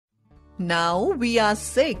Now we are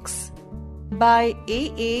 6 by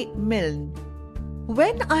A. Milne.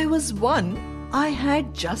 When I was 1, I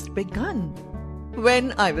had just begun.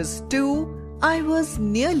 When I was 2, I was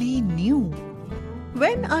nearly new.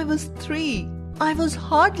 When I was 3, I was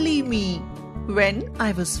hardly me. When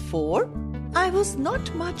I was 4, I was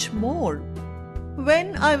not much more.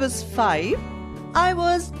 When I was 5, I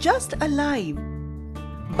was just alive.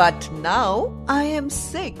 But now I am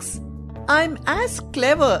 6. I'm as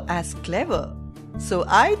clever as clever. So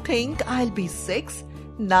I think I'll be 6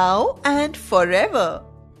 now and forever.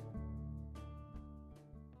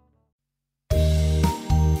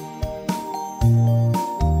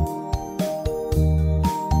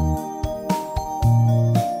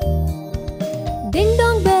 Ding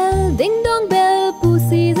dong bell,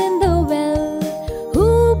 Pussy's in the well.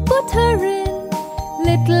 Who put her in?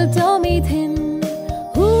 Little Tommy Thin.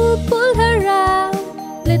 Who pulled her out?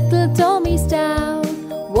 Little Tommy Stout.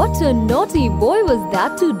 What a naughty boy was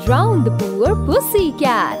that to drown the poor pussy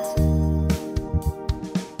cat.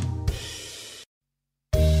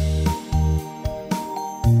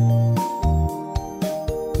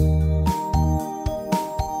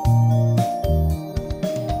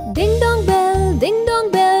 Ding dong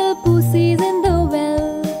bell, Pussy's in the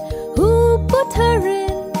well. Who put her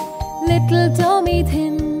in? Little Tommy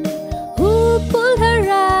Thin. Who pulled her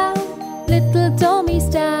out? Little Tommy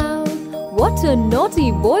Stout. What a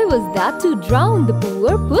naughty boy was that to drown the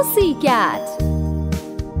poor pussy cat.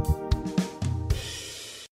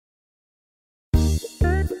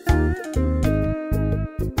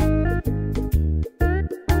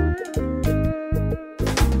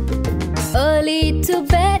 Early to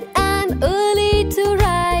bed and early to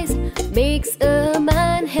rise makes a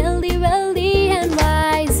man healthy, wealthy and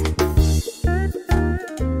wise.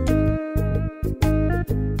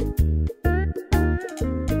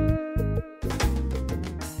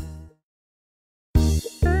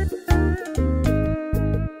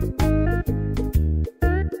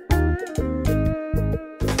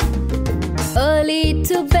 Early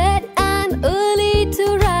to bed and early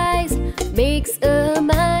to rise makes a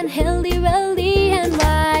man healthy, wealthy and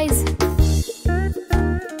wise.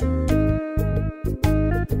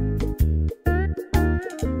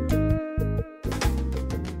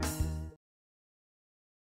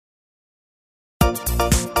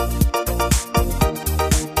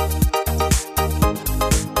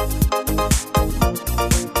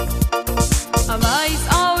 A wise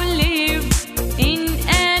owl lived in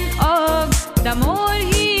an oak. The more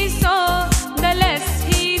he saw, the less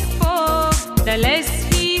he spoke. The less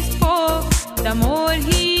he spoke, the more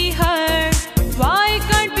he heard. Why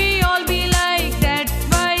can't we all be like that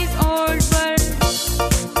wise old bird?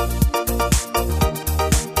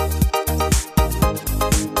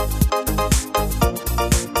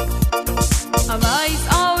 A wise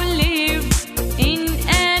owl lived in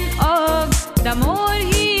an oak. The more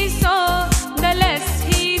he saw, the less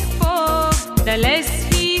he spoke. The less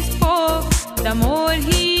he spoke, the more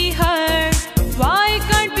he heard. Why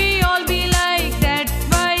can't we all be like that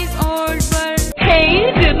wise old bird?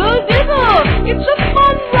 Hey diddle diddle, it's a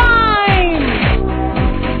fun rhyme.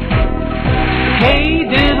 Hey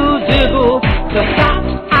diddle diddle, the cat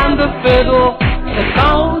and the fiddle, the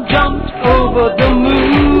cow jumped over the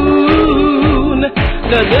moon.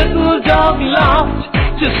 The little dog laughed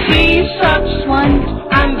to see such fun,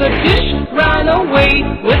 and the dish ran away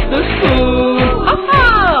with the spoon.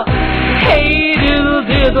 Ha-ha! Hey diddle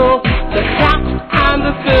diddle, the cat and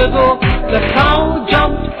the fiddle, the cow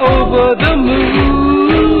jumped over the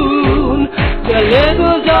moon. The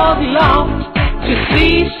little dog laughed to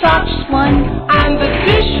see such fun, and the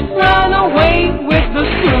fish ran away